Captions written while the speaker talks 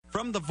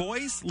From The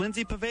Voice,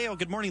 Lindsey Pavao.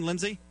 Good morning,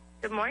 Lindsey.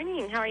 Good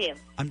morning. How are you?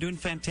 I'm doing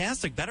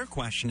fantastic. Better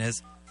question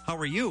is, how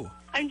are you?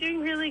 I'm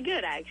doing really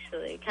good,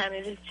 actually. Kind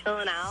of just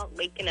chilling out,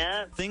 waking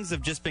up. Things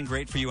have just been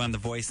great for you on The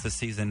Voice this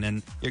season,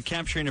 and you're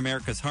capturing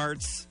America's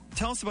hearts.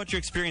 Tell us about your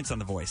experience on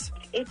The Voice.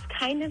 It's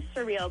kind of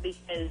surreal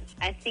because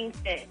I think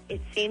that it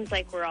seems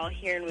like we're all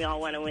here and we all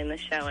want to win the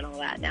show and all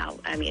that now.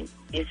 I mean,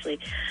 usually.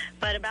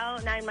 But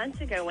about 9 months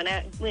ago, when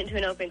I went to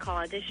an open call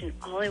audition,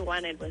 all I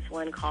wanted was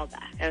one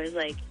callback. I was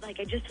like,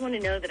 I just want to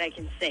know that I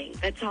can sing.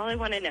 That's all I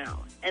want to know.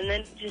 And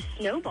then it just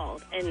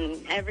snowballed.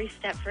 And every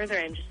step further,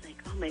 I'm just like,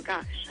 oh my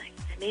gosh,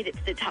 I made it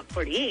to the top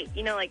 48.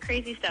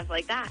 Crazy stuff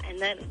like that. And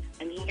then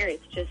I'm here.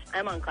 It's just,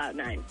 I'm on cloud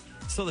nine.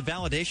 So the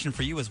validation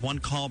for you is one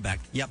callback.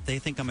 Yep, they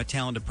think I'm a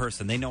talented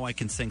person. They know I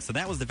can sing. So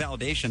that was the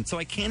validation. So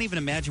I can't even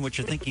imagine what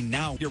you're thinking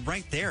now. You're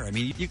right there. I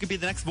mean, you could be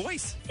the next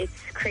Voice.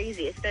 It's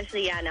crazy,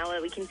 especially, now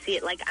that we can see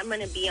it. Like, I'm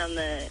going to be on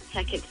the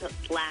second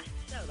to last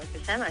show, like the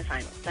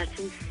semifinals. That's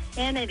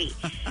insanity.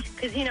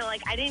 Because,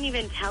 I didn't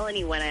even tell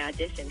anyone I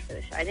auditioned for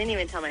the show. I didn't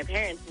even tell my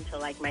parents until,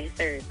 my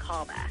third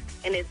callback.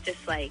 And it's just,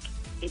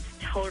 it's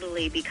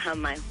totally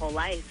become my whole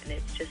life. And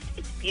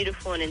it's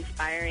beautiful and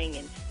inspiring,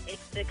 and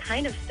it's the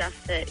kind of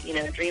stuff that,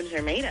 dreams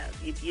are made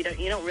of. You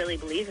don't really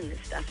believe in this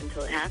stuff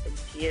until it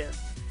happens to you.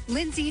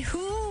 Lindsey,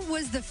 who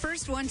was the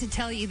first one to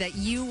tell you that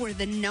you were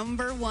the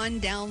number one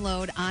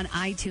download on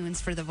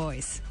iTunes for The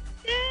Voice?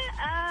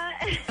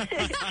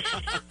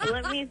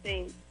 Let me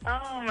think.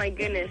 Oh, my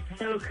goodness.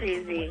 So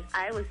crazy.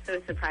 I was so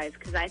surprised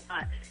because I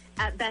thought,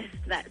 at best,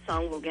 that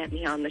song will get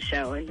me on the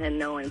show, and then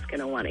no one's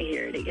going to want to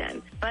hear it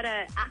again. But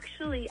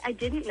actually, I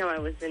didn't know I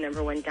was the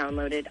number one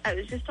downloaded. I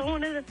was just on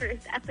one of the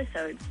first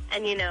episodes.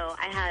 And,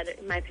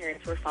 my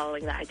parents were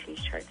following the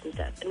iTunes charts and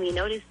stuff, and we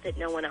noticed that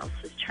no one else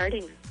was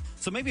charting.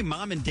 So maybe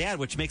mom and dad,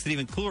 which makes it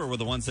even cooler, were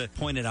the ones that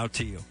pointed out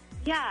to you.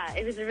 Yeah,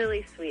 it was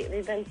really sweet.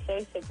 They've been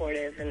so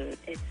supportive, and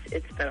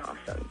it's been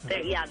awesome.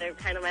 They're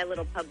kind of my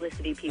little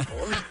publicity people.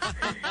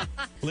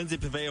 Lindsey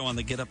Pavao on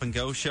the Get Up and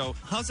Go show.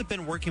 How's it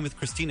been working with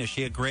Christina? Is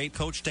she a great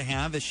coach to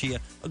have? Is she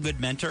a good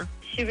mentor?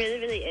 She really,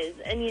 really is.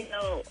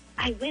 And,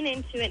 I went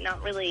into it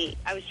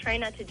I was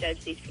trying not to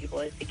judge these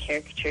people as the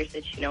caricatures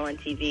that on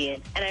TV.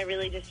 And I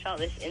really just felt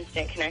this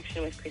instant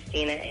connection with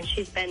Christina. And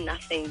she's been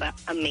nothing but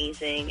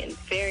amazing and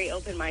very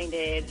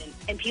open-minded.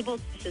 And people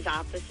just as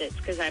opposites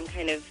because I'm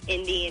kind of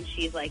indie and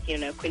she's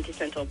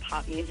quintessential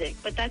pop music.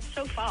 But that's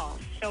so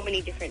false. So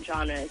many different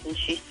genres. And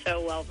she's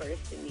so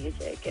well-versed in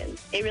music. And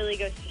it really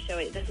goes to show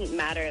it doesn't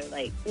matter,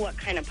 what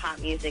kind of pop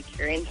music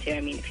you're into.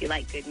 I mean, if you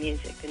like good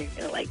music, then you're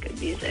going to like good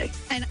music.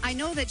 And I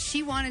know that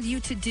she wanted you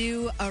to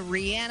do a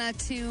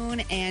Rihanna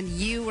tune, and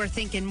you were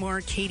thinking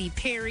more Katy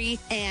Perry,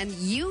 and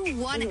you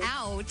won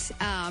out.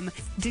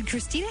 Did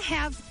Christina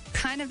have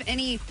kind of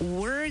any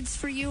words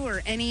for you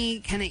or any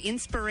kind of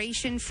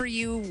inspiration for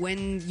you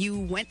when you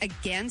went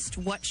against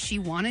what she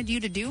wanted you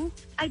to do?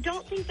 I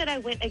don't think that I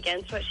went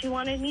against what she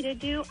wanted me to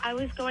do.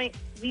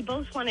 We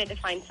both wanted to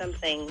find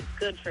something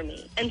good for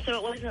me. And so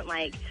it wasn't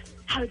like,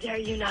 how dare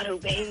you not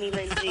obey me,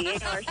 Lindsey,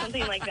 or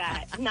something like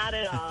that. Not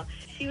at all.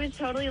 She was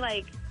totally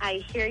like,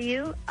 I hear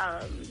you.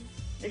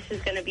 This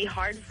is going to be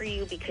hard for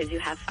you because you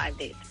have 5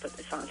 days to put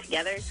the song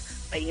together.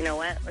 But you know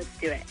what? Let's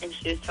do it. And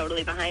she was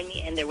totally behind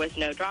me, and there was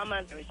no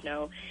drama. There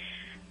was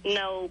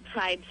no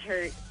pride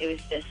hurt. It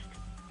was just,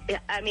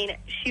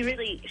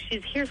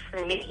 she's here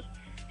for me.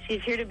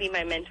 She's here to be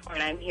my mentor,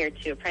 and I'm here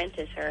to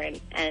apprentice her.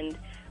 And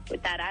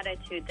with that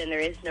attitude, then there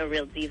is no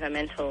real diva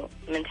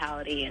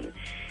mentality. And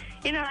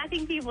I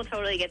think people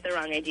totally get the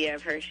wrong idea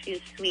of her. She's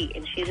sweet,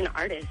 and she's an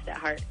artist at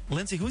heart.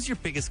 Lindsey, who's your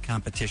biggest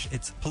competition?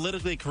 It's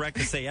politically correct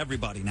to say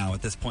everybody now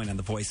at this point on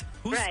The Voice.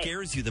 Who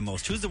scares you the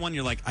most? Who's the one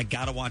you're like, I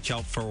got to watch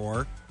out for,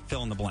 or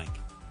fill in the blank?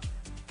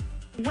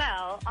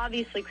 Well,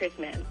 obviously Chris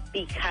Mann,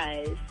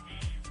 because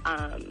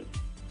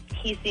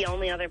he's the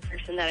only other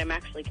person that I'm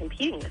actually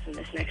competing with in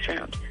this next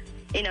round.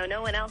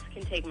 No one else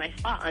can take my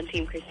spot on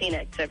Team Christina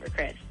except for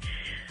Chris.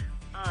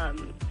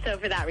 So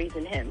for that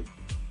reason, him.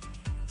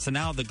 So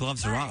now the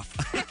gloves are off.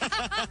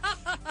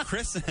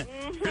 Chris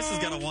has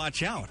got to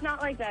watch out.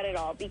 Not like that at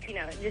all.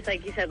 Because, just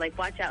like you said,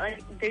 watch out.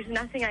 There's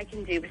nothing I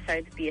can do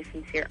besides be a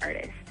sincere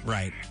artist.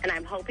 Right. And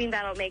I'm hoping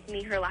that'll make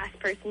me her last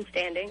person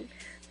standing.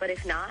 But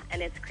if not,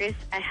 and it's Chris,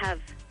 I have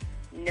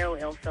no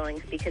ill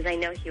feelings because I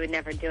know he would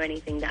never do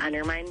anything to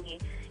undermine me.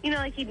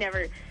 He'd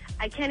never...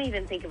 I can't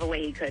even think of a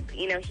way he could.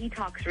 He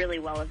talks really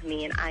well of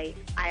me, and I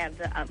have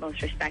the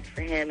utmost respect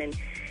for him. And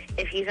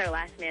if he's our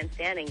last man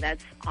standing,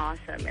 that's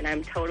awesome. And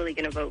I'm totally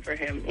going to vote for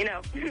him,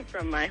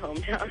 from my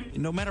hometown.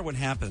 No matter what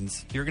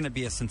happens, you're going to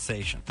be a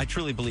sensation. I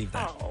truly believe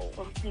that. Oh,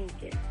 well, thank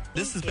you.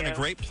 This has been a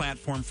great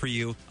platform for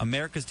you.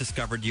 America's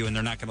discovered you, and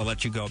they're not going to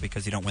let you go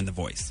because you don't win The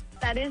Voice.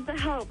 That is the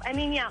hope.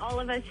 All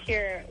of us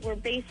here, we're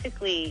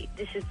basically,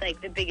 this is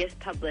the biggest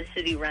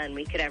publicity run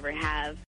we could ever have.